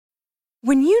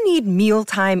When you need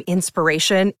mealtime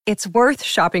inspiration, it's worth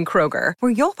shopping Kroger,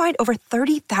 where you'll find over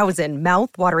 30,000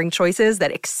 mouth-watering choices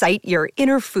that excite your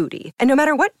inner foodie. And no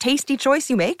matter what tasty choice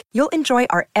you make, you'll enjoy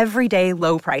our everyday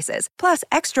low prices, plus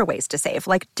extra ways to save,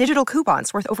 like digital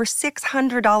coupons worth over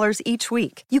 $600 each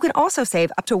week. You can also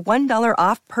save up to $1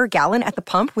 off per gallon at the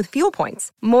pump with fuel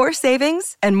points. More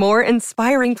savings and more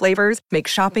inspiring flavors make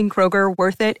shopping Kroger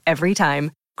worth it every time.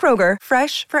 Kroger,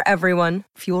 fresh for everyone.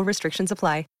 Fuel restrictions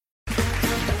apply.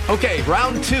 Okay,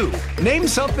 round two. Name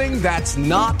something that's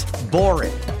not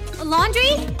boring. A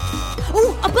laundry?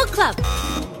 Ooh, a book club.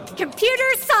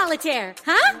 Computer solitaire,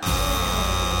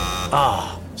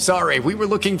 huh? Sorry, we were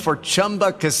looking for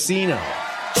Chumba Casino.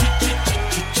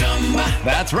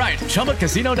 That's right.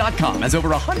 ChumbaCasino.com has over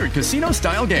 100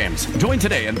 casino-style games. Join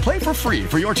today and play for free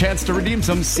for your chance to redeem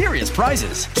some serious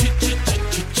prizes.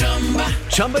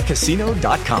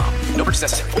 ChumbaCasino.com. No purchase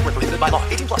necessary. Void where prohibited by law.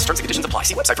 18 plus. Terms and conditions apply.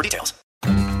 See website for details.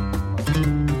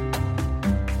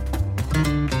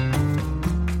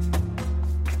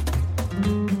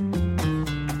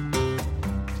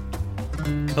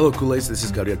 Hello, Culés. This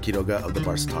is Gabriel Quiroga of the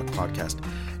Barca Talk podcast.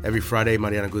 Every Friday,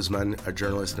 Mariana Guzman, a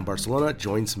journalist in Barcelona,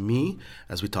 joins me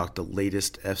as we talk the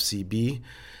latest FCB.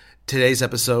 Today's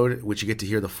episode, which you get to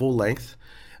hear the full length,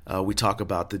 we talk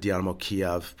about the Dynamo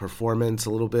Kiev performance a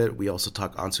little bit. We also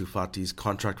talk Ansu Fati's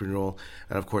contract renewal,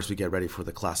 and of course, we get ready for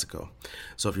the Clásico.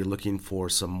 So if you're looking for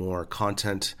some more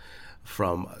content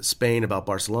from Spain about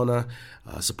Barcelona,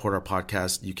 support our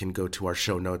podcast, you can go to our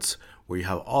show notes where you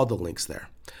have all the links there.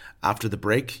 After the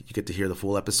break, you get to hear the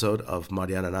full episode of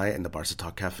Mariana and I in the Barca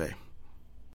Talk Cafe.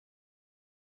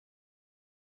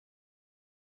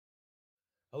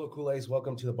 Hello, Culés.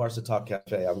 Welcome to the Barca Talk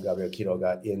Cafe. I'm Gabriel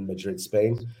Quiroga in Madrid,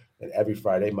 Spain. And every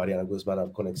Friday, Mariana Guzman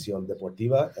of Conexión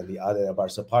Deportiva and the ADN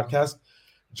Barca podcast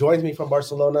joins me from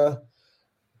Barcelona.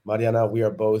 Mariana, we are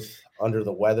both under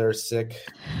the weather, sick.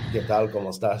 ¿Qué tal? ¿Cómo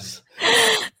estás?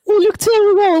 We look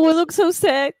terrible. We look so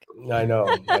sick. I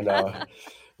know.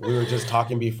 We were just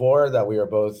talking before that we are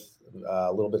both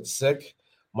a little bit sick.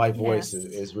 My voice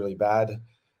is really bad.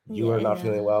 You are not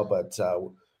feeling well, but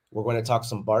we're going to talk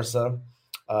some Barca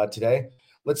today.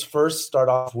 Let's first start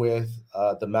off with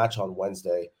the match on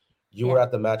Wednesday. You were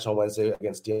at the match on Wednesday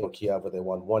against Dynamo Kiev where they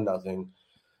won 1-0.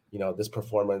 You know, this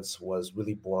performance was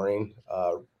really boring.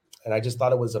 And I just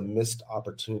thought it was a missed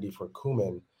opportunity for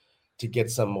Koeman to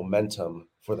get some momentum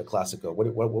for the Clásico.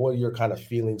 What were your kind of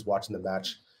feelings watching the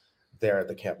match there at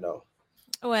the Camp Nou?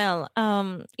 Well,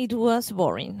 it was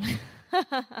boring.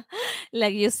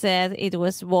 Like you said, it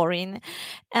was boring.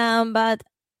 But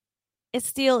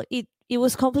it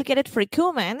was complicated for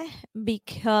Koeman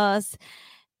because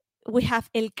we have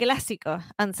El Clásico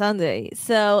on Sunday.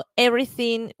 So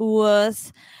everything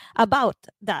was about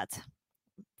that.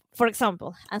 For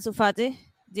example, Ansu Fati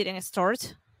didn't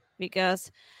start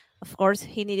because, of course,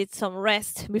 he needed some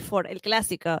rest before El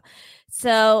Clásico.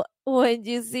 So when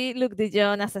you see Luuk de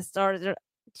Jong as a starter,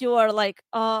 you are like,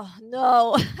 oh,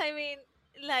 no. I mean,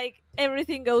 like,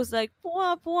 everything goes like,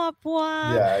 pua, pua,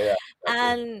 pua. Yeah.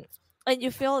 And you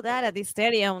feel that at the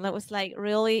stadium. That was like,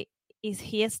 really? Is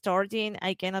he starting?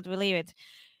 I cannot believe it.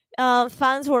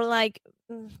 Fans were like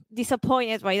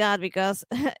disappointed by that because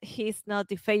he's not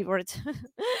the favorite.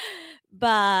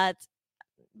 but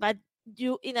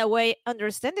you, in a way,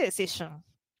 understand the decision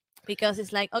because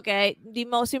it's like, okay, the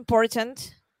most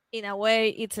important, in a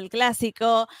way, it's El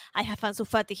Clásico. I have Ansu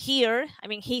Fati here. I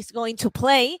mean, he's going to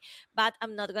play, but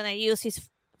I'm not going to use his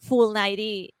full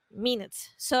 90 minutes.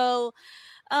 So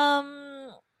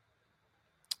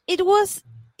it was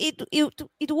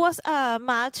a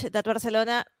match that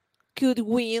Barcelona could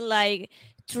win like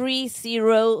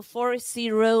 3-0,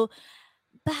 4-0,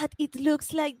 but it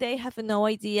looks like they have no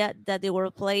idea that they were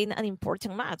playing an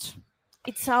important match.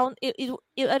 I don't know.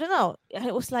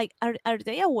 It was like, are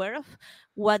they aware of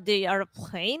what they are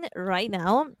playing right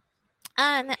now?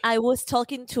 And I was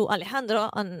talking to Alejandro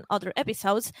on other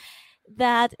episodes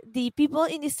that the people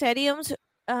in the stadiums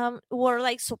were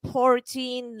like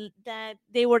supporting, that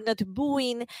they were not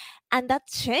booing, and that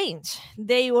changed.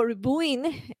 They were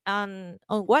booing on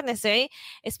Wednesday,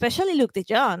 especially Luuk de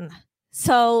Jong.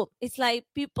 So it's like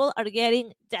people are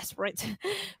getting desperate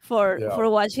for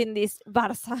watching this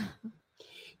Barca.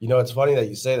 You know, it's funny that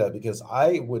you say that because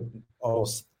I would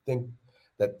almost think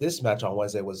that this match on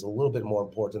Wednesday was a little bit more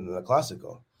important than the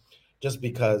Clásico, just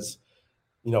because,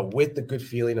 you know, with the good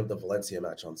feeling of the Valencia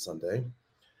match on Sunday,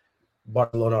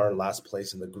 Barcelona are in last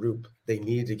place in the group. They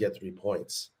needed to get 3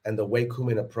 points. And the way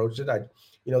Koeman approached it,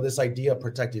 this idea of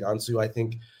protecting Ansu, I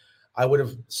think I would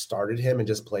have started him and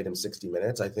just played him 60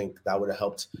 minutes. I think that would have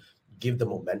helped give the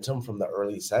momentum from the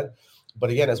early set.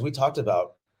 But again, as we talked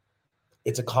about,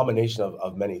 it's a combination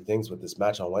of many things with this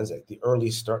match on Wednesday. The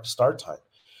early start time.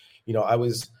 I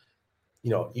was,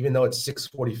 even though it's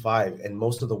 6:45 and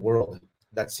most of the world,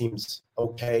 that seems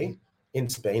okay. In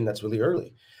Spain, that's really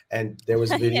early. And there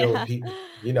was a video of people,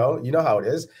 you know how it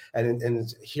is.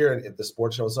 And here at the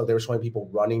sports show, so they were showing people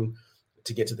running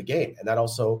to get to the game. And that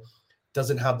also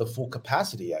doesn't have the full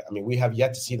capacity yet. I mean, we have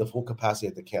yet to see the full capacity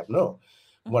at the Camp Nou,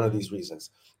 one of these reasons.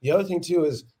 The other thing too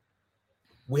is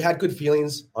we had good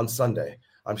feelings on Sunday.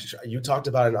 I'm sure you talked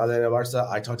about it on Barca.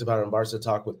 I talked about it on Barca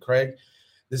Talk with Craig.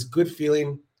 This good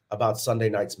feeling about Sunday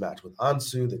night's match with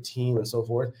Ansu, the team, and so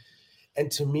forth. And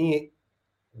to me,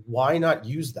 why not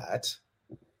use that?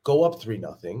 Go up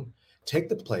 3-0, take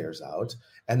the players out,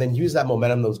 and then use that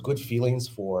momentum, those good feelings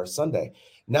for Sunday.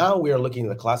 Now we are looking at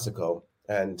the Clásico,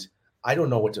 and I don't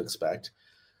know what to expect.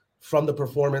 From the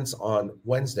performance on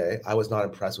Wednesday, I was not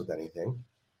impressed with anything.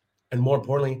 And more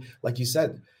importantly, like you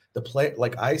said,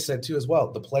 like I said too as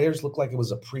well, the players looked like it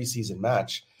was a preseason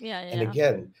match. Yeah. And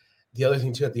again, the other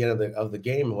thing too at the end of the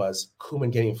game was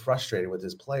Koeman getting frustrated with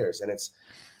his players. And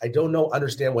I don't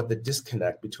understand what the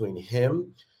disconnect between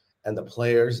him and the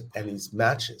players and these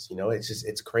matches.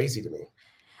 It's crazy to me.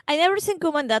 I never seen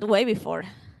Koeman that way before.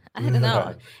 I don't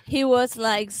know. He was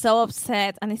like so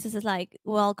upset, and it's just like,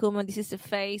 well, Koeman, this is the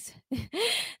face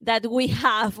that we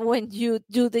have when you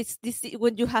do this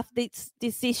when you have these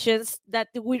decisions, that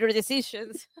weird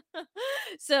decisions.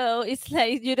 So it's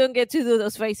like you don't get to do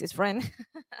those faces, friend.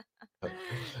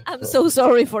 I'm so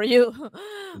sorry for you.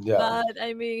 Yeah. But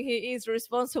I mean, he is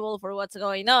responsible for what's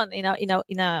going on in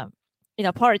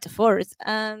a part, of course.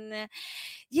 And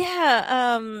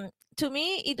to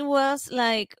me, it was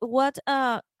like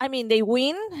they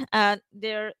win.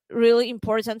 They're really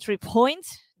important 3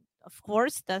 points, of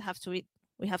course.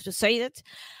 We have to say that.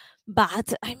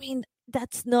 But I mean,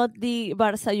 that's not the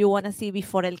Barca you want to see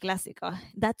before El Clásico.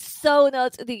 That's so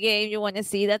not the game you want to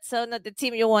see. That's so not the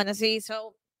team you want to see.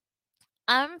 So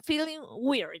I'm feeling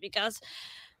weird because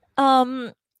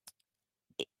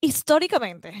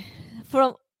históricamente,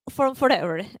 from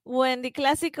forever, when the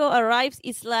Clásico arrives,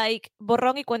 it's like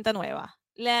borrón y cuenta nueva.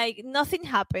 Like nothing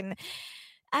happened,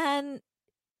 and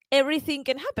everything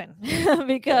can happen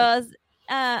because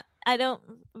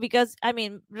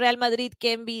Real Madrid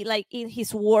can be like in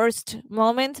his worst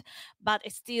moment, but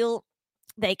still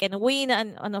they can win,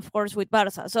 and of course with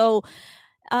Barca. So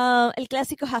El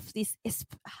Clásico have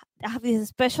this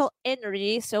special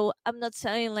energy. So I'm not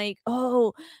saying like,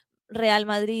 oh, Real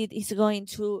Madrid is going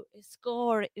to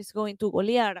score, is going to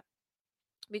golear,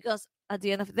 because at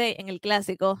the end of the day, in El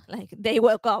Clásico, like they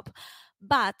woke up,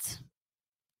 but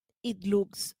it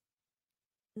looks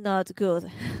not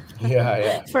good.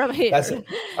 Yeah. From here. That's the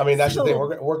thing.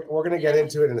 We're going to get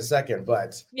into it in a second,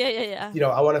 but yeah.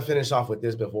 I want to finish off with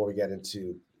this before we get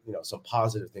into some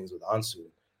positive things with Ansu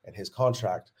and his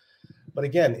contract. But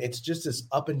again, it's just this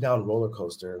up and down roller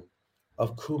coaster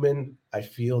of Koeman, I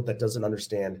feel, that doesn't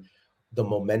understand the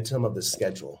momentum of the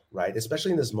schedule, right?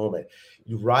 Especially in this moment.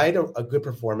 You ride a good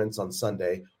performance on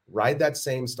Sunday, ride that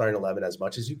same starting 11 as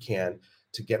much as you can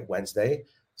to get Wednesday,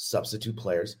 substitute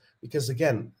players. Because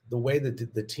again, the way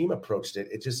that the team approached it,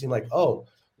 it just seemed like, oh,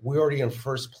 we're already in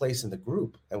first place in the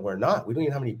group, and we're not. We don't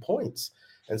even have any points.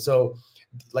 And so,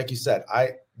 like you said,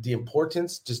 the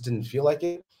importance just didn't feel like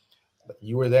it.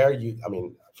 You were there.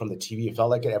 From the TV, it felt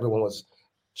like it. Everyone was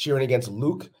cheering against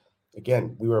Luke.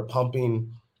 Again, we were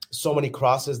pumping so many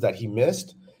crosses that he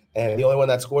missed, and the only one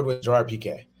that scored was Gerard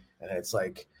Piqué. And it's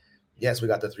like, yes, we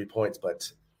got the 3 points, but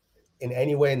in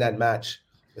any way in that match,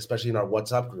 especially in our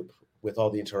WhatsApp group with all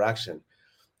the interaction,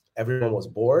 everyone was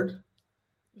bored.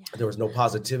 Yeah. There was no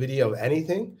positivity of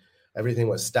anything. Everything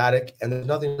was static, and there's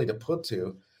nothing really to put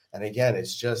to. And again,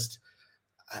 it's just,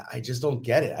 I just don't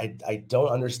get it. I don't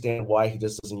understand why he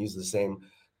just doesn't use the same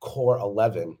core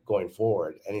 11 going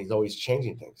forward, and he's always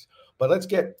changing things. But let's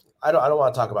get, I don't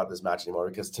want to talk about this match anymore,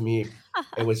 because to me,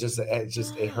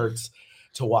 it hurts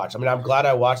to watch. I mean, I'm glad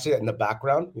I watched it in the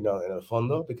background, in the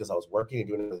fondo, because I was working and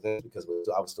doing other things because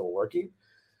I was still working.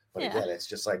 But again, it's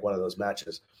just like one of those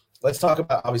matches. Let's talk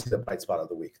about, obviously, the bright spot of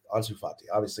the week, Ansu Fati.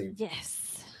 Obviously,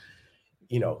 yes.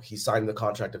 He signed the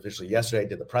contract officially yesterday,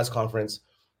 did the press conference.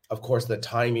 Of course, the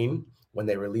timing when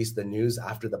they released the news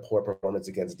after the poor performance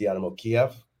against Dynamo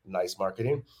Kiev, nice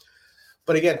marketing.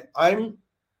 But again, I'm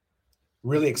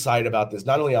really excited about this,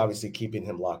 not only obviously keeping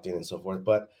him locked in and so forth,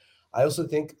 but I also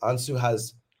think Ansu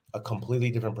has a completely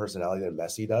different personality than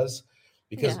Messi does,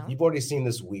 because you've already seen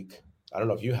this week. I don't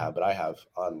know if you have, but I have,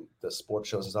 on the sports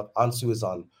shows and stuff. Ansu is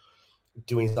on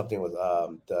doing something with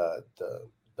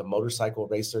the motorcycle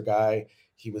racer guy.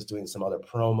 He was doing some other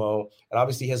promo, and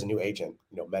obviously he has a new agent,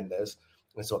 Mendes.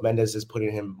 And so Mendes is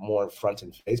putting him more in front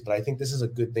and face. But I think this is a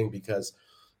good thing because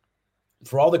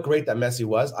for all the great that Messi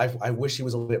was, I wish he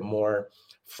was a little bit more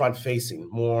front-facing,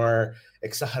 more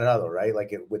exagerado, right?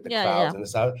 Like with the crowds and the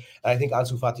stuff. And I think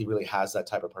Ansu Fati really has that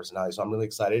type of personality. So I'm really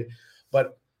excited.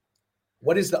 But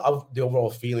what is the overall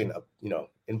feeling of,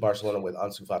 in Barcelona with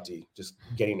Ansu Fati just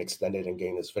getting extended and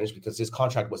getting this finished, because his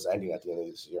contract was ending at the end of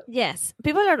this year? Yes,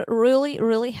 people are really,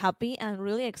 really happy and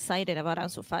really excited about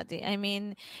Ansu Fati. I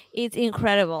mean, it's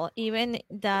incredible. Even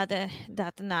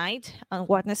that night on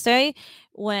Wednesday,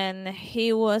 when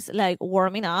he was like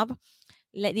warming up,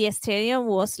 the stadium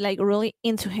was like really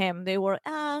into him. They were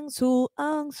Ansu,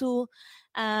 Ansu,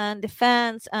 and the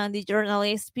fans and the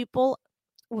journalists, people,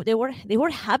 they were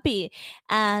happy.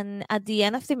 And at the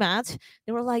end of the match,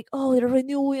 they were like, "Oh, they're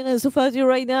renewing Ansu Fati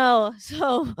right now."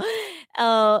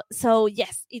 So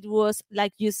yes, it was,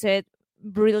 like you said,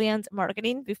 brilliant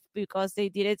marketing, because they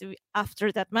did it after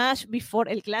that match, before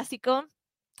El Clásico,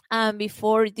 and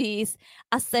before this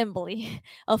assembly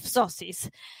of socios,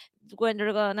 when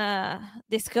they're gonna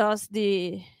discuss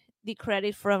the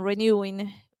credit from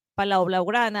renewing Palau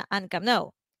Blaugrana and Camp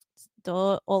Nou.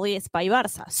 Only es by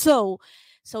Barça.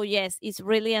 So yes, it's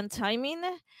brilliant timing,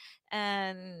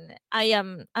 and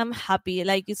I'm happy.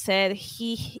 Like you said,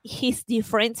 he's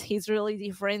different. He's really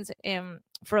different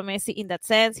from Messi in that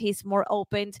sense. He's more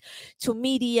open to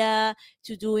media,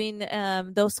 to doing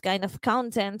those kind of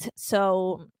content.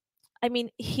 So I mean,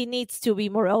 he needs to be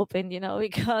more open,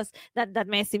 because that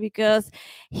Messi, because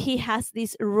he has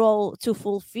this role to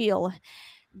fulfill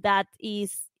that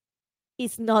is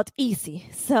not easy.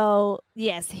 So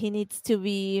yes, he needs to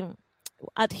be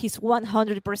at his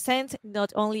 100%,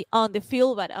 not only on the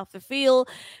field but off the field,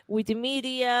 with the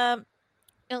media,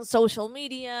 on social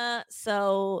media.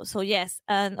 So yes,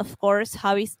 and of course,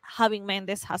 having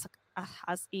Mendes has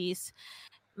his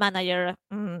manager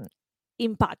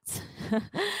impact,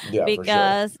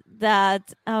 because that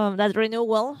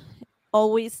renewal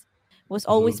was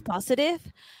always positive.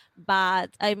 But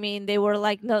I mean, they were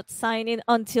like not signing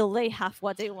until they have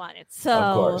what they wanted. So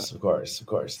of course.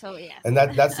 So yes, and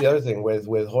that's the other thing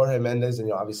with Jorge Mendes,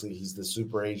 and obviously he's the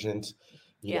super agent.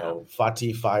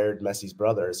 Fati fired Messi's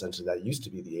brother, essentially, that used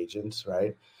to be the agent,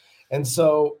 right? And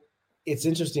so it's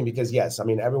interesting because yes, I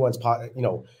mean, everyone's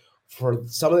for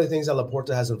some of the things that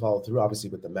Laporta hasn't followed through, obviously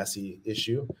with the Messi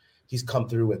issue, he's come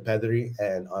through with Pedri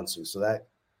and Ansu. So that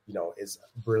is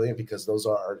brilliant, because those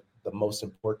are the most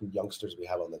important youngsters we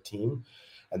have on the team,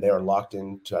 and they are locked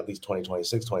into at least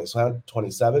 2026,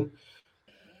 2027.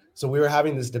 So we were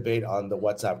having this debate on the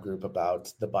WhatsApp group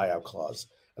about the buyout clause,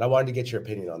 and I wanted to get your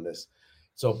opinion on this.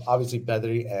 So obviously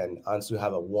Pedri and Ansu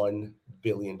have a €1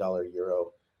 billion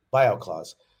buyout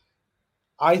clause.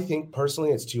 I think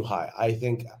personally it's too high. I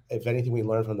think if anything, we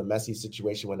learned from the Messi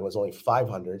situation when it was only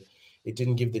 500, it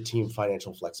didn't give the team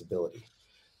financial flexibility.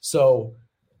 So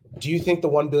do you think the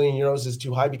 €1 billion is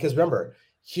too high? Because remember,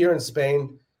 here in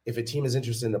Spain, if a team is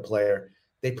interested in a player,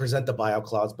 they present the buyout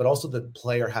clause, but also the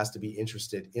player has to be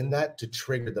interested in that to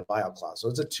trigger the buyout clause. So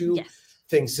it's a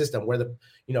two-thing system where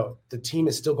the team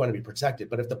is still going to be protected.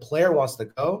 But if the player wants to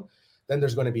go, then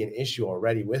there's going to be an issue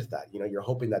already with that. You're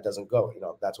hoping that doesn't go.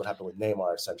 That's what happened with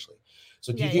Neymar, essentially.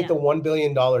 So do you think the €1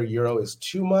 billion is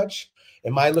too much?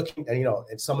 Am I looking,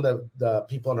 and some of the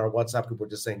people in our WhatsApp group were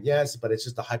just saying, yes, but it's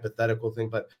just a hypothetical thing.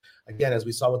 But again, as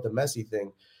we saw with the Messi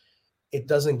thing, it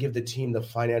doesn't give the team the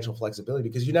financial flexibility,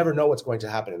 because you never know what's going to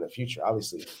happen in the future.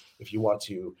 Obviously, if you want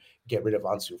to get rid of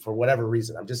Ansu for whatever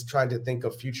reason, I'm just trying to think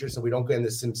of future so we don't get in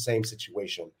the same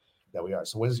situation that we are.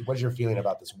 So what's your feeling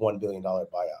about this $1 billion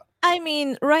buyout? I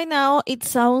mean, right now it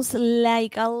sounds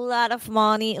like a lot of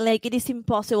money, like it is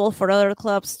impossible for other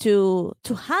clubs to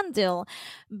handle,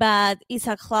 but it's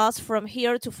a clause from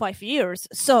here to 5 years.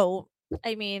 So,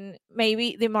 I mean,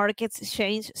 maybe the markets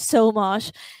change so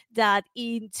much that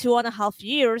in 2.5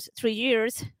 years, 3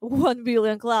 years, 1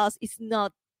 billion clause is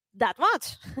not that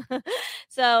much.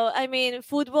 So, I mean,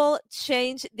 football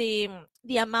changed the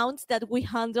amounts that we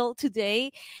handle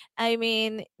today. I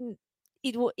mean,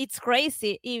 it's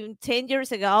crazy. Even 10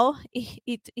 years ago,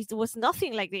 it was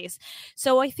nothing like this.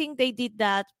 So I think they did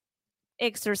that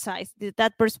exercise,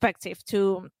 that perspective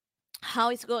to how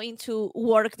it's going to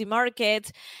work the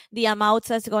market, the amounts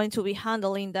that's going to be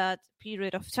handled in that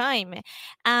period of time.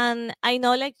 And I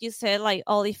know, like you said, like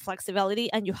all the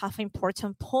flexibility, and you have an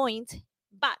important point.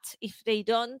 But if they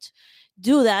don't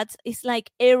do that, it's like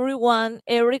every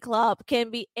club can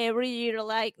be every year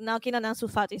like knocking on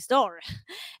Ansu Fati's door.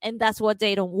 And that's what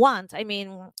they don't want. I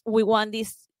mean, we want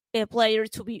this player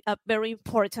to be a very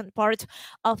important part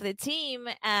of the team.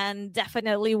 And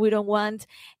definitely we don't want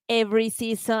every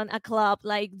season a club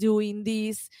like doing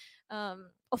this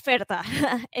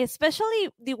oferta, especially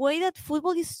the way that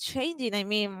football is changing. I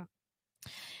mean,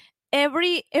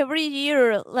 every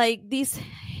year, like this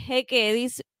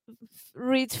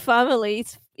rich family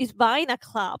is buying a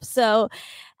club. So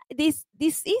this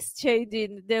is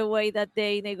changing the way that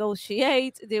they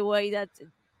negotiate, the way that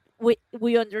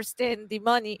we understand the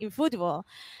money in football.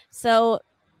 So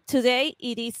today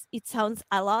it sounds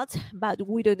a lot, but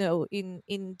we don't know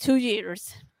in 2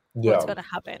 years what's gonna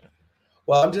happen.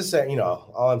 Well, I'm just saying,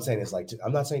 all I'm saying is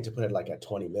I'm not saying to put it like at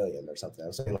 20 million or something.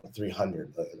 I'm saying like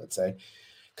 300 million, let's say,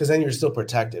 because then you're still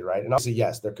protected, right? And obviously,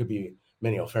 yes, there could be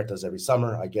many ofertas every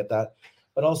summer. I get that.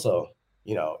 But also,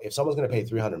 if someone's going to pay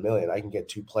 300 million, I can get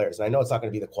 2 players. And I know it's not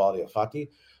going to be the quality of Fati,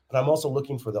 but I'm also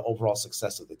looking for the overall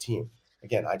success of the team.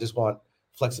 Again, I just want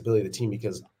flexibility of the team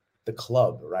because the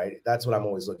club, right? That's what I'm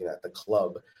always looking at, the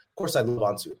club. Of course, I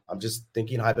love Ansu. I'm just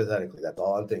thinking hypothetically. That's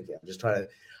all I'm thinking. I'm just trying to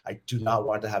 – I do not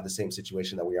want to have the same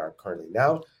situation that we are currently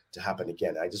now to happen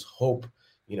again. I just hope,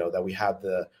 that we have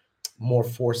the more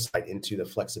foresight into the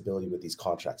flexibility with these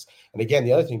contracts. And again,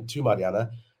 the other thing too,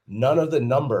 Mariana, none of the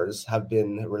numbers have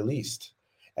been released.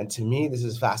 And to me, this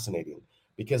is fascinating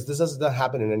because this doesn't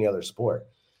happen in any other sport.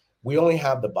 We only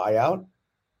have the buyout,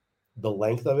 the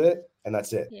length of it, and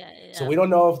that's it. Yeah. So we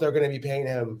don't know if they're going to be paying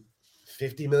him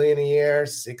 50 million a year,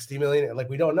 60 million. Like,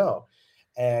 we don't know.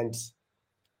 And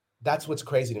that's what's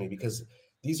crazy to me because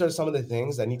these are some of the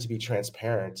things that need to be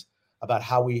transparent about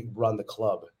how we run the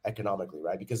club economically,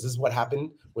 right? Because this is what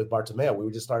happened with Bartomeu. We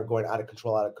would just start going out of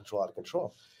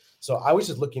control. So I was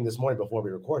just looking this morning before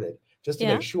we recorded, just to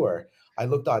make sure. I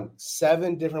looked on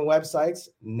 7 different websites,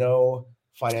 no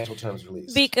financial terms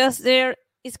released. Because there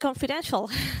is confidential.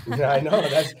 Yeah, I know.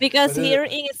 Because here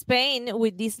in Spain,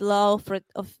 with this law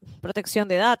of protección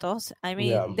de datos, I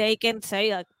mean, they can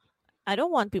say, like, I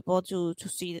don't want people to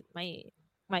see my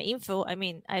info. I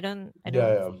mean, I don't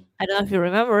know if you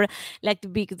remember, like, the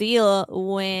big deal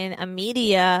when a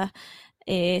media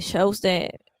shows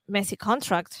the Messi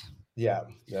contract. Yeah.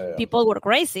 People were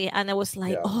crazy, and I was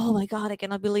like, oh my God, I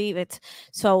cannot believe it.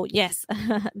 So yes,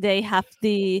 they have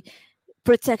the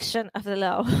protection of the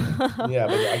law. Yeah,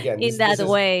 but again, in that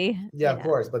way. Yeah, of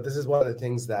course. But this is one of the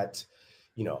things that,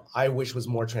 I wish was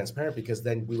more transparent, because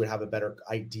then we would have a better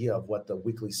idea of what the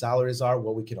weekly salaries are,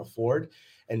 what we can afford.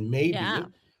 And maybe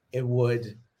it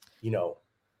would,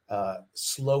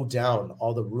 slow down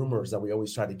all the rumors that we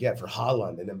always try to get for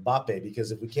Haaland and Mbappe,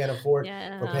 because if we can't afford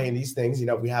for paying these things,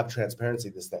 we have transparency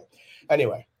this thing.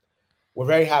 Anyway, we're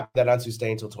very happy that Ansu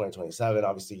staying until 2027.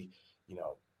 Obviously,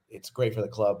 it's great for the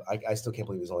club. I still can't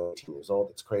believe he's only 18 years old.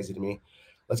 It's crazy to me.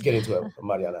 Let's get into it,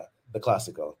 Mariana. The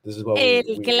Clásico. This is what El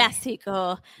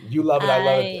Clásico. You love it. I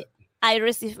love it. I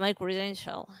received my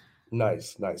credential.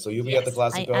 Nice. So you'll be at the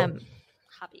Clásico. I am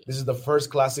happy. This is the first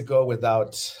Clásico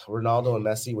without Ronaldo and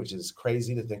Messi, which is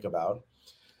crazy to think about.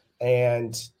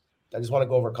 And I just want to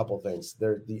go over a couple of things.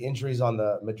 The injuries on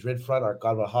the Madrid front are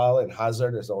Carvajal and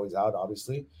Hazard is always out,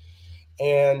 obviously.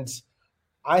 And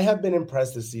I have been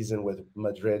impressed this season with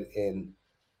Madrid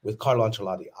with Carlo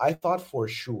Ancelotti. I thought for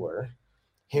sure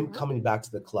him coming back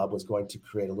to the club was going to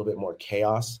create a little bit more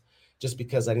chaos, just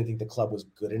because I didn't think the club was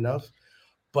good enough.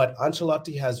 But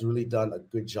Ancelotti has really done a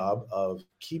good job of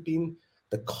keeping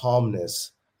the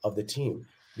calmness of the team.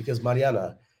 Because,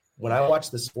 Mariana, when I watch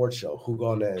the sports show,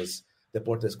 Jugones,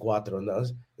 Deportes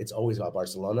Cuatro, it's always about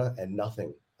Barcelona and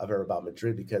nothing ever about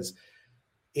Madrid, because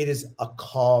it is a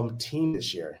calm team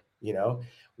this year.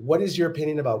 What is your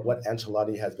opinion about what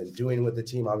Ancelotti has been doing with the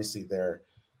team? Obviously, they're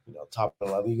top in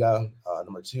La Liga,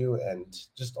 number 2, and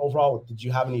just overall, did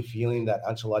you have any feeling that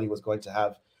Ancelotti was going to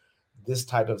have this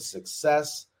type of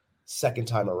success second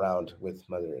time around with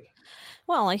Madrid?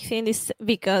 Well, I think it's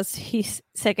because his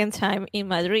second time in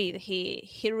Madrid,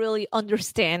 he really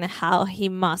understands how he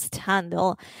must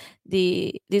handle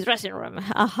the dressing room,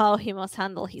 how he must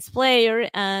handle his player,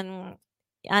 and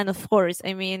of course,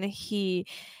 I mean,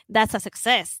 that's a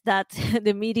success that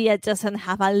the media doesn't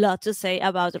have a lot to say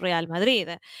about Real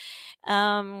Madrid.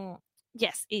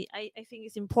 Yes, I think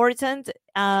it's important.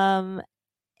 And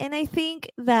I think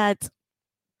that,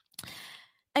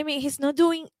 I mean, he's not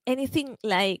doing anything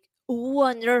like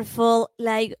wonderful,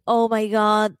 like, oh my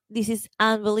God, this is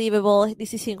unbelievable,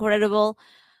 this is incredible.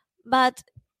 But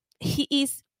he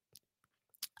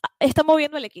está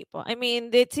moviendo el equipo. I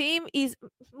mean, the team is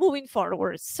moving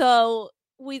forward. So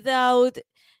without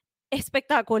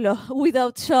espectáculo,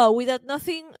 without show, without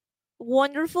nothing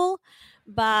wonderful,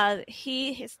 but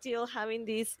he is still having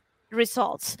these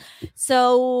results.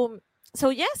 So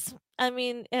yes, I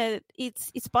mean,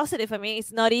 it's positive. I mean,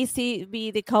 it's not easy to be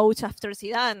the coach after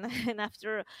Zidane and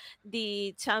after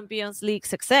the Champions League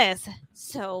success.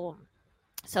 So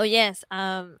So yes,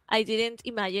 I didn't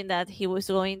imagine that he was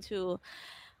going to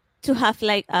have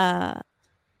like I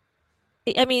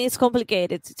mean, it's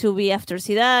complicated to be after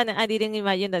Zidane. I didn't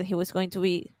imagine that he was going to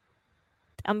be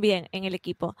también en el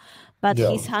equipo, but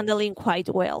Yeah. he's handling quite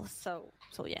well. So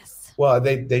yes. Well,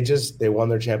 they won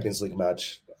their Champions League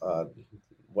match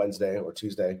Wednesday or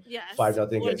Tuesday, Yes.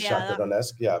 5-0 against Shakhtar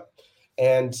Donetsk. Yeah,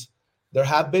 and there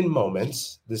have been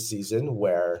moments this season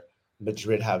where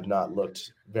Madrid have not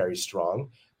looked very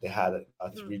strong. They had a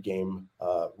 3-game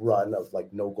run of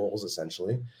like no goals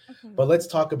essentially. But let's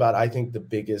talk about, I think, the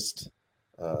biggest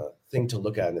thing to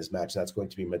look at in this match, and that's going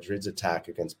to be Madrid's attack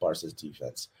against Barca's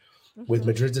defense. With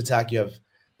Madrid's attack, you have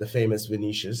the famous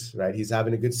Vinicius, right? He's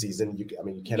having a good season. You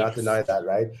cannot deny that,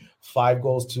 right? 5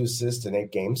 goals, 2 assists in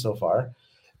 8 games so far,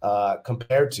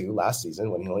 compared to last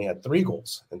season when he only had 3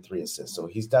 goals and 3 assists. So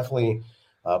he's definitely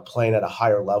playing at a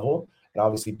higher level. And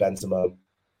obviously Benzema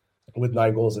with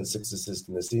 9 goals and 6 assists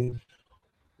in the season.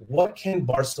 What can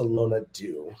Barcelona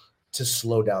do to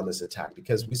slow down this attack?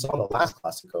 Because we saw in the last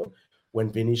Clásico when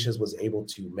Vinicius was able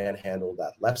to manhandle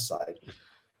that left side.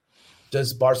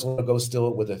 Does Barcelona go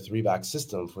still with a 3-back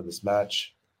system for this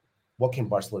match? What can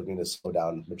Barcelona do to slow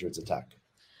down Madrid's attack?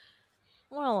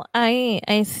 Well, I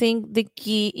think the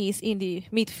key is in the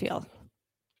midfield.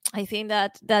 I think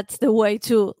that's the way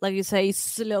to, like you say,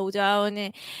 slow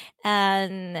down.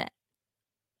 And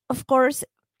of course,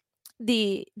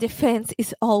 the defense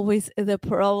is always the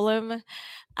problem.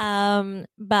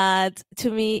 But to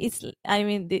me,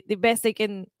 the best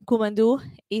Koeman do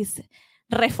is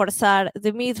reforzar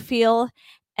the midfield,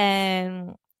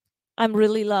 and I'm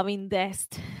really loving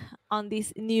Dest on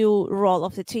this new role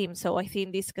of the team. So I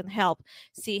think this can help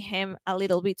see him a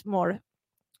little bit more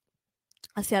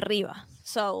hacia arriba.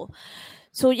 So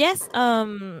yes, I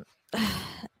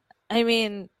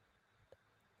mean,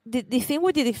 the thing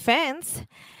with the defense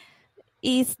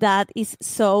is that it's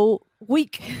so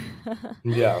weak.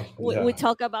 We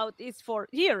talk about this for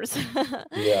years.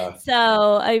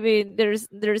 So I mean,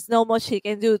 there's not much he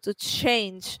can do to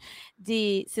change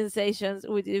the sensations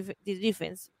with the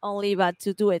defense, only but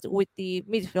to do it with the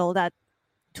midfield that,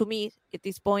 to me, at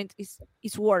this point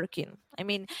is working. I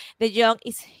mean, De Jong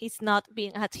he's not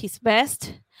being at his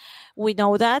best. We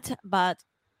know that, but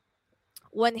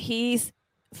when he's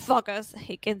focused,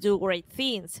 he can do great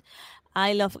things.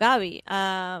 I love Gavi.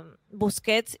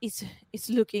 Busquets is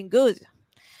looking good.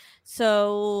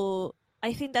 So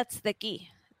I think that's the key.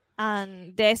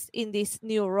 And Dest in this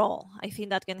new role, I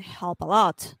think that can help a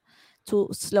lot to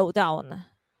slow down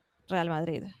Real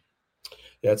Madrid.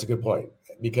 Yeah, it's a good point.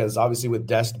 Because obviously with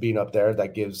Dest being up there,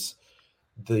 that gives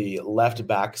the left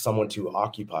back someone to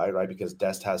occupy, right? Because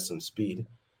Dest has some speed.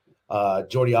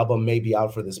 Jordi Alba may be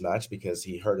out for this match because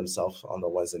he hurt himself on the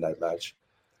Wednesday night match.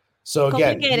 So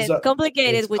again,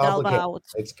 complicated with Alba out.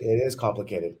 It is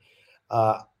complicated.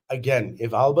 Again,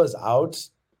 if Alba's out,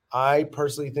 I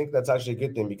personally think that's actually a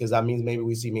good thing because that means maybe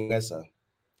we see Mingueza.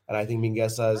 And I think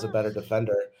Mingueza is a better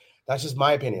defender. That's just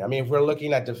my opinion. I mean, if we're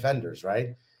looking at defenders,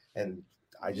 right? And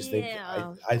I just think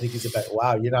I think he's a better.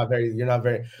 Wow, you're not very.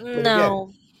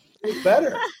 No. Again, who's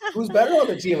better? Who's better on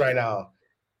the team right now?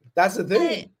 That's the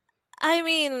thing. I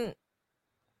mean,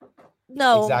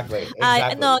 no. Exactly.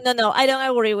 No. I don't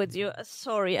agree with you.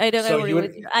 Sorry, I don't agree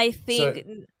with you. I think.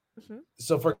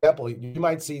 So, for example, you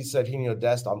might see Serginho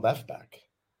Dest on left back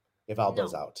if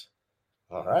Alba's out.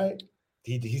 All right,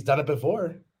 he's done it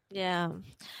before. Yeah.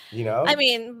 You know. I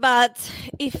mean, but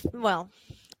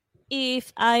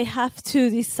if I have to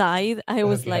decide, I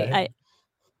was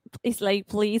it's like,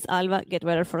 please, Alba, get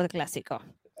better for the Clásico.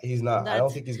 He's not. I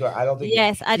don't think he's going. I don't think.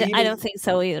 Yes, I don't think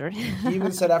so either. He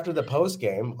even said after the post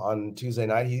game on Tuesday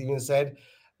night, he even said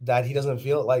that he doesn't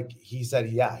feel like he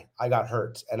said, "Yeah, I got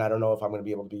hurt, and I don't know if I'm going to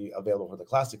be able to be available for the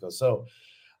Clásico." So,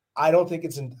 I don't think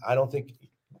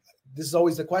this is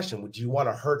always the question: would you want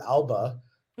to hurt Alba?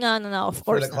 No, of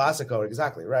course. For the Clásico,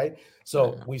 exactly, right?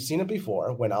 So we've seen it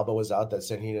before when Alba was out that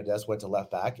Serginho Dest went to left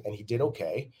back and he did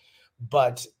okay.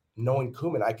 But knowing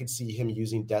Koeman, I could see him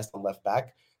using Dest on left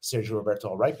back, Sergio Roberto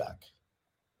on right back,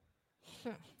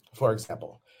 for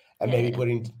example. And maybe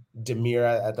putting Demir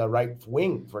at the right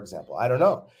wing, for example. I don't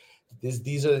know.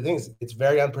 These are the things. It's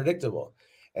very unpredictable.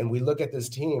 And we look at this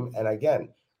team, and again,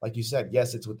 like you said,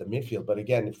 yes, it's with the midfield. But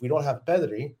again, if we don't have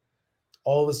Pedri,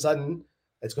 all of a sudden,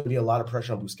 it's going to be a lot of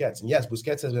pressure on Busquets. And yes,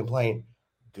 Busquets has been playing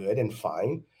good and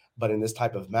fine, but in this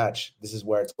type of match, this is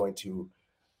where it's going to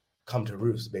come to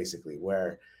roost, basically,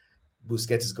 where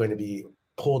Busquets is going to be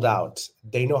pulled out.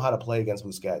 They know how to play against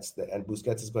Busquets, and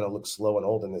Busquets is going to look slow and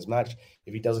old in this match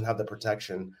if he doesn't have the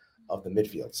protection of the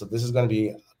midfield. So this is going to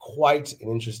be quite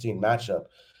an interesting matchup.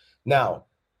 Now,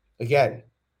 again,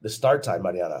 the start time,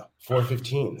 Mariana,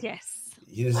 4:15. Yes.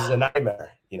 This is a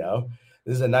nightmare,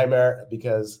 This is a nightmare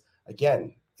because,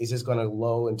 again, is this going to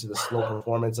lull into the slow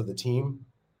performance of the team?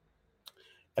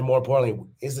 And more importantly,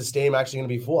 is the stadium actually going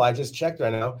to be full? I just checked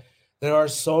right now. There are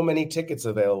so many tickets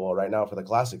available right now for the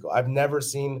Clásico. I've never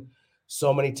seen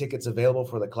so many tickets available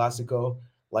for the Clásico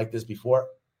like this before,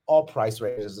 all price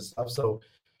ranges and stuff. So,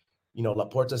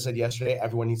 Laporta said yesterday,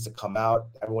 everyone needs to come out,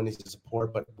 everyone needs to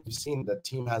support, but we've seen the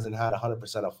team hasn't had 100%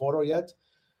 aforo yet.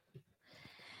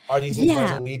 Are these things going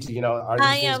to lead to,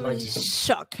 I am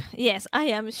shocked. Yes, I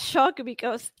am shocked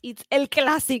because it's El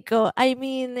Clásico. I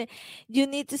mean, you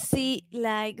need to see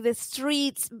like the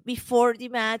streets before the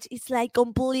match. It's like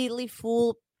completely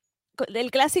full. El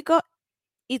Clásico,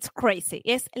 it's crazy.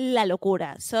 Es la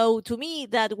locura. So to me,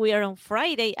 that we are on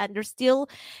Friday and there's still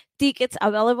tickets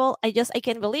available, I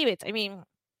can't believe it. I mean,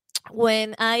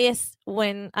 when I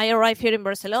arrived here in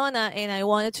Barcelona and I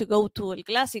wanted to go to El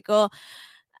Clásico,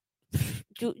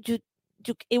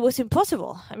 it was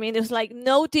impossible. I mean, there was like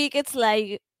no tickets,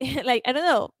 like I don't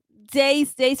know,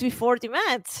 days before the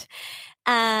match,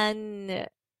 and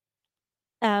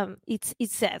it's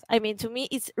sad. I mean, to me,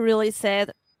 it's really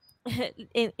sad.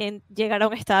 In llegar a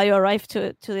un estadio, arrive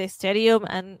to the stadium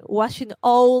and watching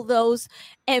all those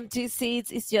empty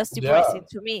seats is just depressing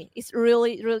to me. It's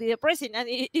really, really depressing, and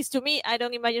it is to me. I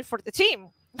don't imagine for the team,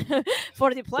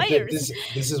 for the players.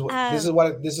 This is one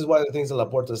of the things that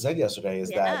Laporta said yesterday is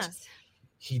that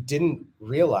he didn't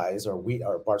realize, or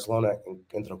Barcelona,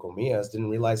 entre comillas,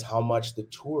 didn't realize how much the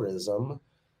tourism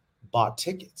bought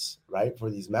tickets, right,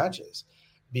 for these matches,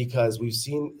 because we've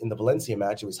seen in the Valencia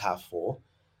match it was half full.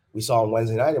 We saw on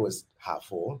Wednesday night it was half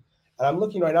full. And I'm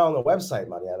looking right now on the website,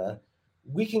 Mariana.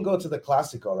 We can go to the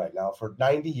Clásico right now for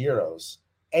 90 euros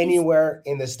anywhere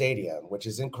in the stadium, which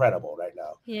is incredible right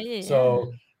now. Yeah.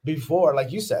 So before,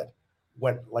 like you said,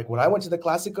 when I went to the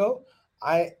Clásico,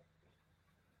 it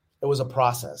was a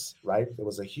process, right? It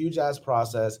was a huge ass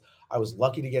process. I was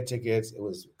lucky to get tickets. It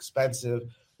was expensive.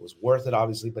 It was worth it,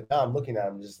 obviously. But now I'm looking at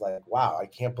it, I'm just like, wow, I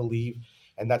can't believe.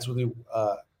 And that's really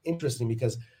interesting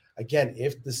because, again,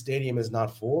 if the stadium is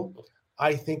not full,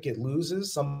 I think it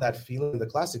loses some of that feeling of the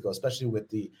Clásico, especially with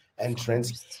the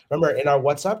entrance. Remember, in our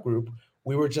WhatsApp group,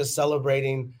 we were just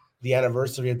celebrating the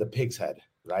anniversary of the Pig's Head,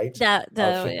 right? Yeah.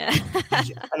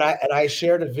 and I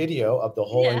shared a video of the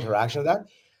whole interaction of that.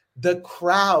 The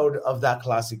crowd of that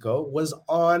Clásico was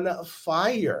on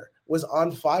fire.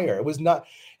 It was not.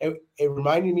 It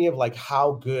reminded me of like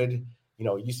how good,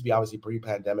 it used to be obviously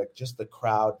pre-pandemic, just the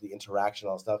crowd, the interaction,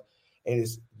 all stuff. It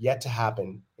is yet to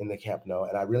happen in the Camp Nou,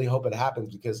 and I really hope it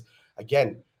happens because,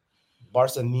 again,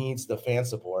 Barca needs the fan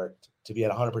support to be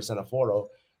at 100% aforo,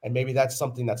 and maybe that's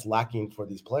something that's lacking for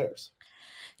these players.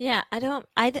 Yeah,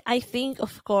 I think,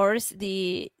 of course,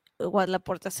 what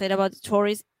Laporta said about the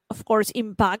tourists, of course,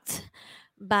 impact,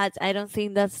 but I don't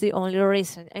think that's the only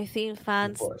reason. I think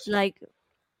fans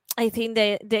I think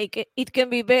it can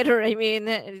be better. I mean,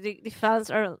 the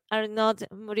fans are not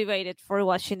motivated for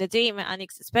watching the team, and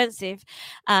it's expensive,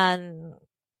 and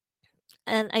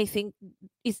I think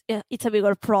it's a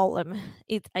bigger problem.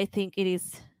 I think it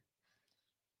is.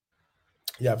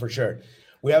 Yeah, for sure.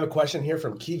 We have a question here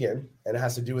from Keegan, and it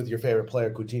has to do with your favorite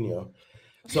player, Coutinho.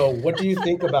 So, what do you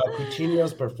think about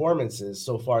Coutinho's performances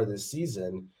so far this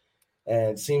season? And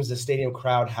it seems the stadium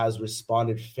crowd has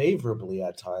responded favorably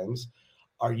at times.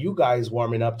 Are you guys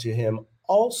warming up to him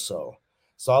also?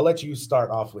 So I'll let you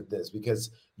start off with this because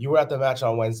you were at the match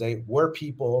on Wednesday.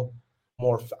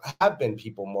 Have been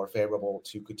people more favorable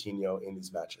to Coutinho in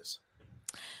these matches?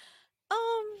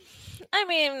 I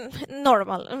mean,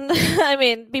 normal. I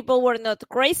mean, people were not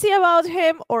crazy about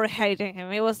him or hating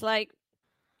him. It was like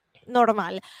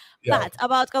normal. Yeah. But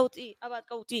about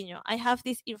Coutinho, I have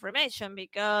this information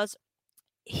because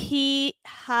he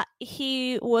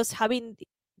was having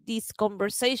this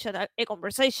conversation, a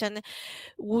conversation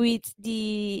with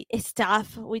the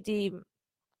staff, with a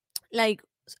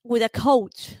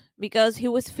coach, because he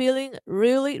was feeling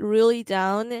really, really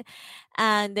down,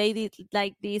 and they did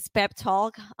like this pep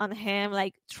talk on him,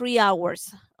 like 3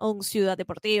 hours on Ciudad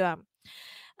Deportiva.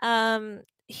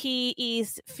 He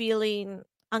is feeling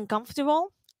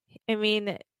uncomfortable. I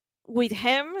mean, with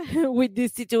him, with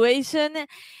this situation.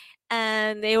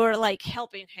 And they were like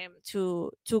helping him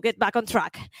to get back on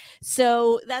track.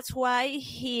 So that's why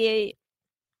he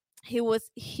was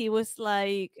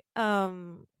like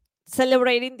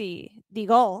celebrating the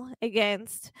goal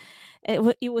against.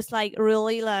 It was like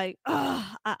really like,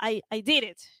 oh, I did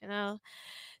it,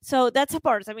 So that's a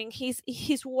part. I mean,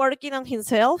 he's working on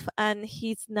himself, and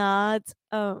he's not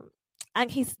at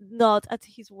his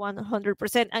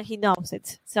 100%, and he knows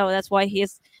it. So that's why he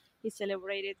is he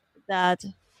celebrated that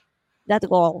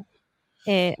goal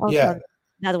also Yeah.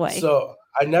 that way. So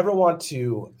I never want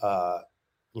to,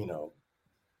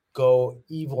 go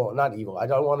evil, not evil. I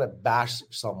don't want to bash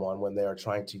someone when they are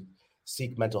trying to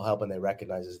seek mental help and they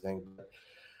recognize this thing. But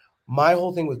my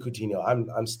whole thing with Coutinho,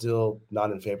 I'm still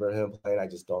not in favor of him playing. I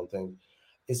just don't think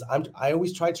I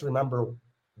always try to remember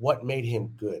what made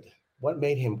him good, what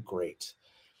made him great.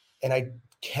 And I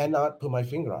cannot put my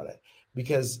finger on it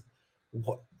because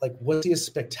was he a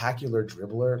spectacular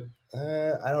dribbler?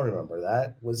 I don't remember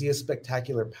that. Was he a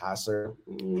spectacular passer?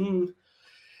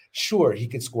 Sure, he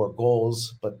could score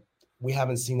goals, but we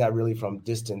haven't seen that really from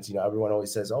distance. Everyone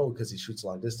always says, oh, because he shoots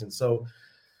long distance. So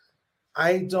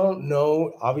I don't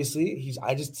know. Obviously,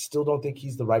 I just still don't think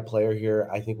he's the right player here.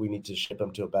 I think we need to ship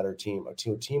him to a better team,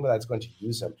 to a team that's going to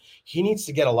use him. He needs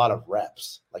to get a lot of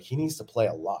reps. Like, he needs to play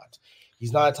a lot.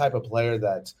 He's not a type of player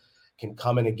that can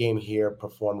come in a game here,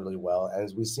 perform really well. And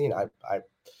as we've seen,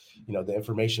 the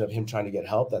information of him trying to get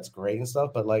help, that's great and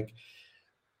stuff. But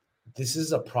this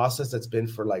is a process that's been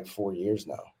for 4 years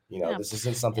now. This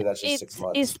isn't something that's just 6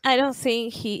 months. I don't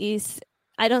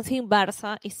think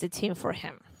Barca is the team for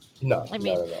him. No,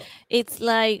 no. It's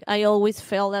like I always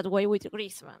felt that way with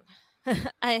Griezmann.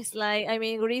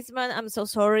 Griezmann, I'm so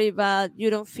sorry, but you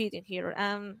don't fit in here.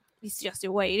 It's just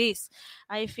the way it is.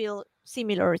 I feel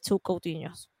similar to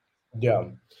Coutinho's. Yeah.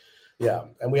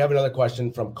 And we have another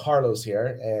question from Carlos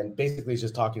here, and basically he's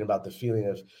just talking about the feeling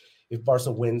of if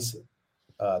Barca wins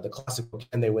the Clásico,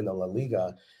 can they win the La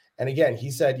Liga? And again,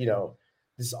 he said,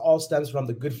 this all stems from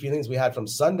the good feelings we had from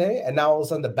Sunday, and now all of a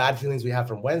sudden the bad feelings we have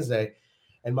from Wednesday.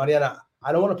 And Mariana,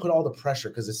 I don't want to put all the pressure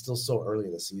because it's still so early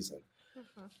in the season.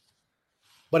 Mm-hmm.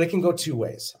 But it can go two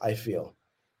ways, I feel.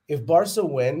 If Barca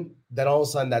win, then all of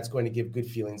a sudden that's going to give good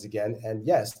feelings again. And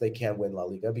yes, they can win La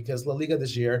Liga because La Liga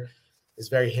this year is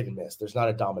very hit and miss. There's not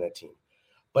a dominant team.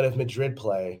 But if Madrid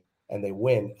play and they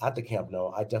win at the Camp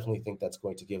Nou, I definitely think that's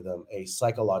going to give them a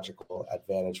psychological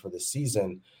advantage for the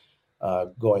season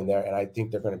going there. And I think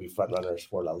they're going to be front runners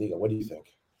for La Liga. What do you think?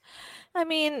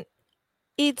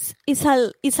 It's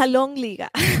a long liga.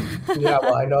 Yeah,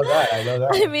 well, I know that.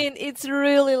 It's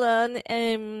really long.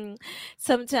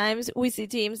 Sometimes we see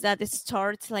teams that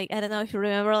start I don't know if you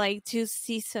remember 2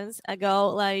 seasons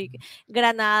ago,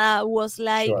 Granada was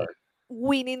sure.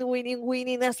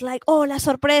 winning. That's oh, la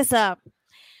sorpresa.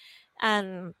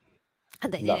 And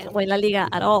they didn't win La Liga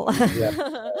at all.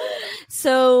 Yeah.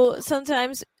 So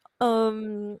sometimes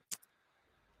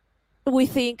we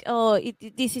think,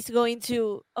 this is going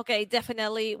to,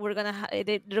 definitely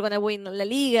they're gonna win La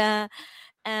Liga,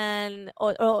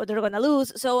 or they're gonna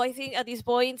lose. So I think at this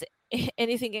point,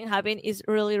 anything can happen. Is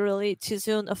really, really too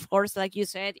soon. Of course, like you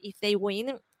said, if they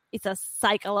win, it's a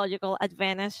psychological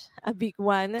advantage, a big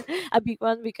one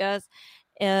because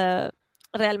Real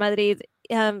Madrid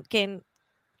can.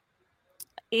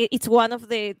 It's one of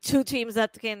the two teams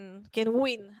that can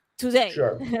win today.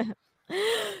 Sure.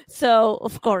 So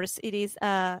of course it is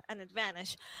an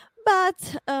advantage,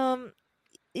 but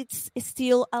it's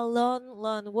still a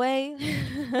long way.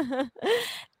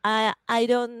 I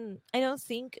don't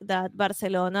think that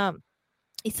Barcelona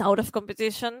is out of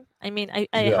competition. I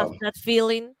have that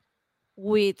feeling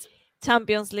with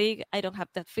Champions League. I don't have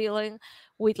that feeling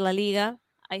with La Liga.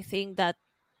 I think that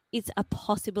it's a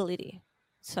possibility.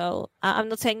 So I'm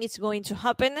not saying it's going to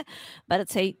happen, but I'd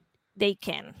say they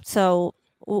can. So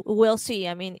we'll see.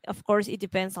 Of course, it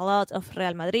depends a lot of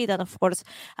Real Madrid and, of course,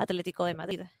 Atletico de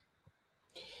Madrid.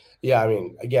 Yeah,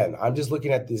 again, I'm just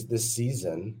looking at this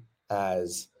season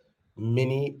as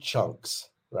mini chunks,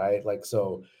 right?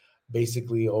 So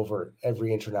basically over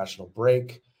every international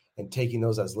break and taking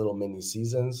those as little mini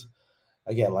seasons.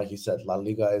 Again, like you said, La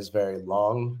Liga is very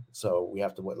long. So we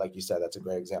have to, like you said, that's a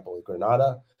great example with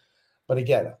Granada. But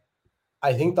again,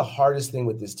 I think the hardest thing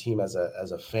with this team as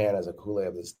a fan, as a Culé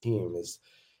of this team is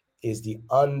the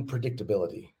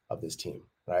unpredictability of this team,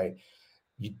 right?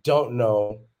 You don't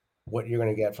know what you're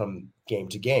going to get from game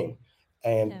to game.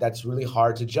 And that's really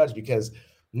hard to judge because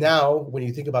now when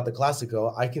you think about the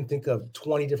Clásico, I can think of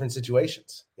 20 different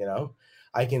situations,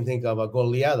 I can think of a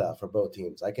goleada for both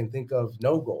teams. I can think of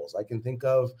no goals. I can think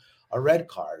of a red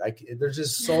card. There's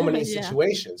just so many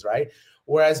situations, right?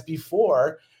 Whereas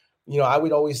before, I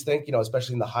would always think,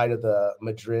 especially in the height of the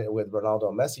Madrid with Ronaldo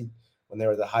and Messi, when they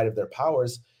were at the height of their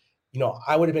powers,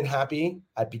 I would have been happy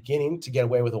at beginning to get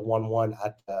away with a 1-1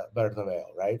 at Bernabeu,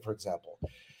 right, for example.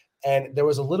 And there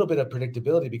was a little bit of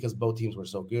predictability because both teams were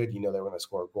so good. They were going to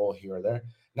score a goal here or there.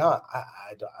 Now,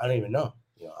 I don't even know.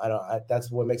 That's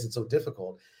what makes it so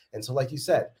difficult. And so, like you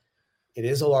said, it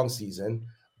is a long season,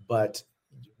 but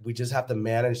we just have to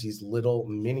manage these little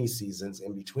mini seasons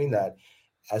in between that.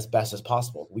 as best as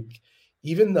possible.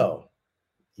 Even though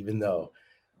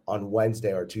on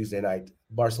Wednesday or Tuesday night,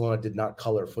 Barcelona did not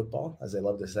color football, as they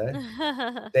love to say,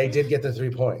 they did get the 3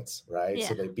 points, right? Yeah.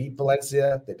 So they beat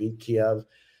Valencia, they beat Kiev.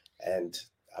 And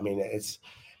I mean, it's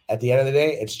at the end of the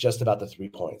day, it's just about the 3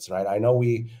 points, right? I know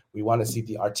we want to see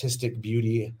the artistic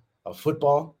beauty of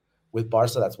football with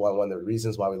Barca. That's one of the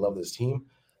reasons why we love this team.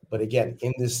 But again,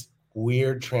 in this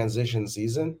weird transition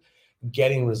season,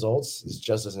 getting results is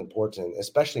just as important,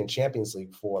 especially in Champions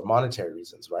League for monetary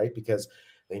reasons, right? Because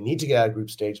they need to get out of group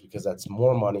stage because that's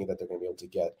more money that they're going to be able to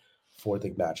get for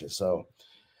the matches. So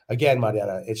again,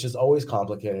 Mariana, it's just always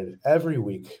complicated every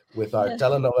week with our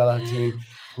telenovela team.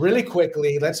 Really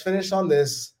quickly, let's finish on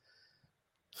this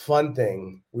fun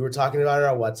thing. We were talking about in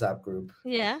our WhatsApp group.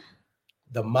 Yeah.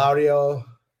 The Mario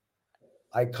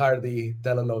Icardi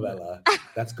telenovela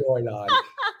that's going on.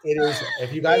 It is,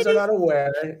 if you guys are not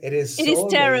aware, it is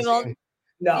terrible. Amazing.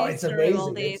 No, it's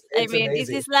amazing. It's amazing. It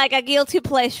is like a guilty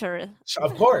pleasure.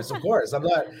 Of course. I'm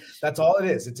not, that's all it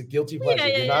is. It's a guilty pleasure.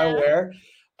 If you're not aware,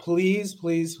 please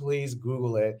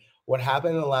Google it. What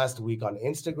happened in the last week on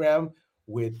Instagram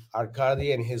with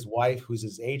Icardi and his wife, who's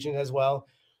his agent as well,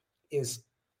 it's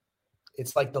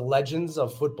like the legends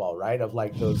of football, right? Of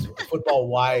like those football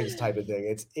wives type of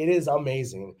thing. It is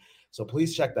amazing. So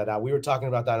please check that out. We were talking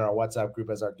about that in our WhatsApp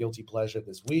group as our guilty pleasure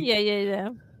this week. Yeah.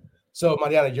 So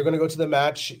Mariana, you're going to go to the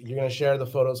match. You're going to share the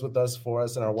photos with us for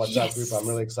us in our WhatsApp group. I'm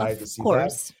really excited to see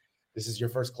that. This is your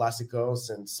first Clásico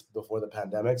since before the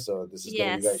pandemic, so this is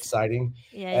going to be very exciting.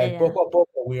 Poco a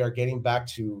poco, we are getting back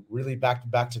to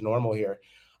normal here.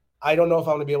 I don't know if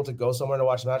I'm going to be able to go somewhere to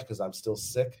watch the match because I'm still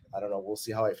sick. I don't know. We'll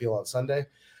see how I feel on Sunday.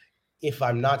 If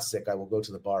I'm not sick, I will go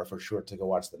to the bar for sure to go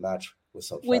watch the match with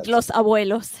some friends. With los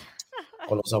abuelos.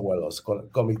 Con los abuelos, con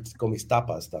mis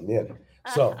tapas también.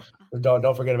 So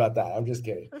don't forget about that. I'm just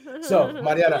kidding. So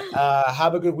Mariana,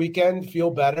 have a good weekend. Feel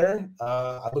better.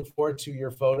 I look forward to your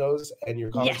photos and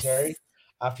your commentary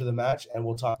after the match, and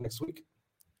we'll talk next week.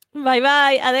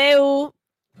 Bye. Adeu.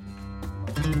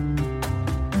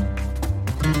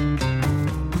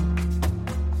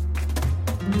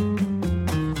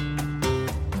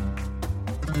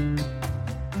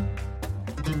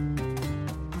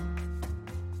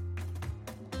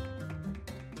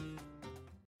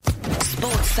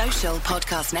 Social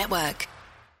Podcast Network.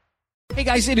 Hey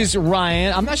guys, it is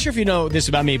Ryan. I'm not sure if you know this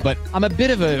about me, but I'm a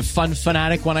bit of a fun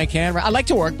fanatic when I can. I like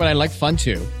to work, but I like fun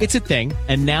too. It's a thing.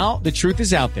 And now the truth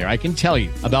is out there. I can tell you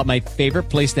about my favorite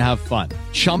place to have fun.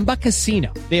 Chumba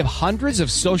Casino. They have hundreds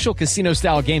of social casino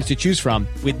style games to choose from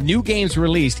with new games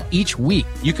released each week.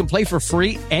 You can play for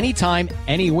free anytime,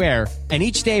 anywhere. And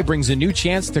each day brings a new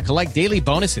chance to collect daily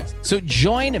bonuses. So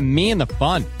join me in the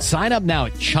fun. Sign up now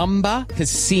at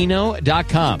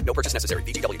ChumbaCasino.com. No purchase necessary.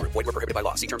 VGW Group. Void where prohibited by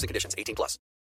law. See terms and conditions. 18+.